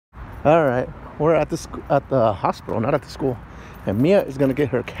All right, we're at the hospital, not at the school, and Mia is gonna get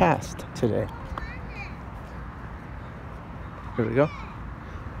her cast today. Here we go.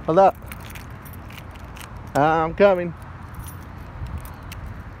 Hold up. I'm coming.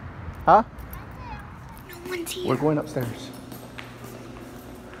 Huh? No one's here. We're going upstairs.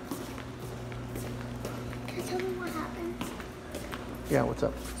 Can you tell me what happened? Yeah, what's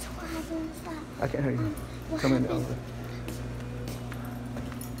up? So what happened is that I can't hear you. what Come in the happened? elevator.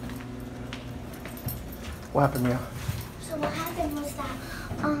 What happened, Mia? So what happened was that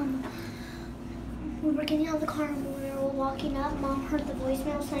we were getting out of the car and when we were walking up, Mom heard the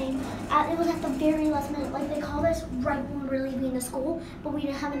voicemail saying it was at the very last minute. Like they called us right when we were leaving the school, but we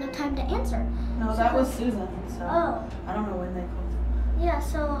didn't have enough time to answer. No, that was Susan. So Oh. I don't know when they called. Yeah,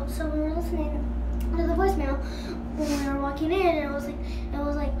 so we were listening to the voicemail when we were walking in, and it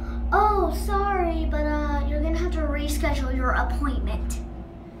was like, oh, sorry, but you're gonna have to reschedule your appointment.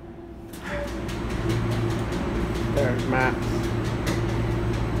 There's Max.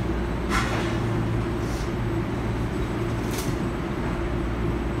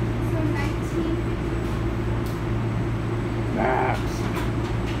 So 19. Max.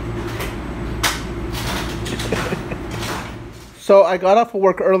 So I got off of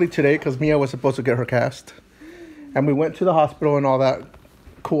work early today because Mia was supposed to get her cast. And we went to the hospital and all that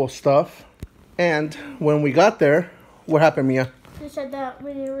cool stuff. And when we got there, what happened, Mia? They said that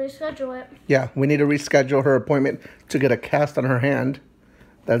we need to reschedule it. Yeah, we need to reschedule her appointment to get a cast on her hand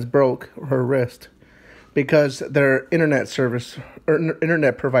that's broke, her wrist, because their internet service or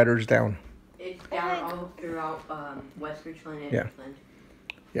internet provider is down. It's down all throughout West Richland and Yeah. Richland.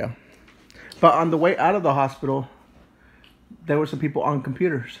 Yeah. But on the way out of the hospital, there were some people on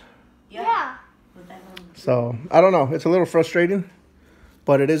computers. Yeah. What the hell? So, I don't know. It's a little frustrating,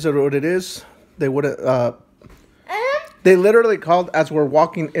 but it is what it is. They would have... They literally called as we're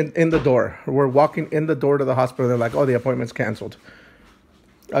walking in the door. We're walking in the door to the hospital. They're like, oh, the appointment's canceled.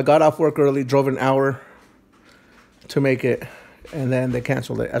 I got off work early, drove an hour to make it, and then they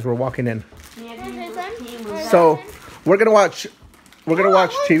canceled it as we're walking in. So we're gonna watch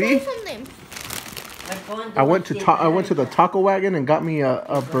TV. I went to the taco wagon and got me a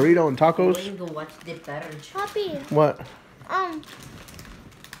burrito and tacos. Go watch the beverage. Poppy, What? on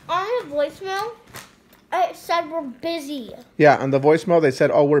the voicemail, it said we're busy. Yeah, on the voicemail they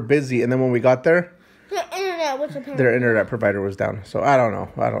said, oh, we're busy, and then when we got there, The internet was apparently. their internet provider was down. So I don't know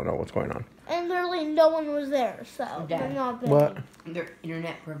what's going on. And literally no one was there, so they're not busy. What? Their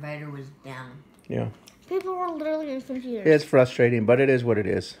internet provider was down. Yeah. People were literally on computers. It's frustrating, but it is what it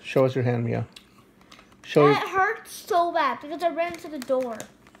is. Show us your hand, Mia. Show It hurt so bad because I ran to the door.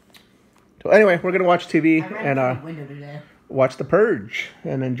 So anyway, we're gonna watch TV I ran and through the window today. watch The Purge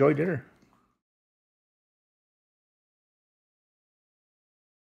and enjoy dinner.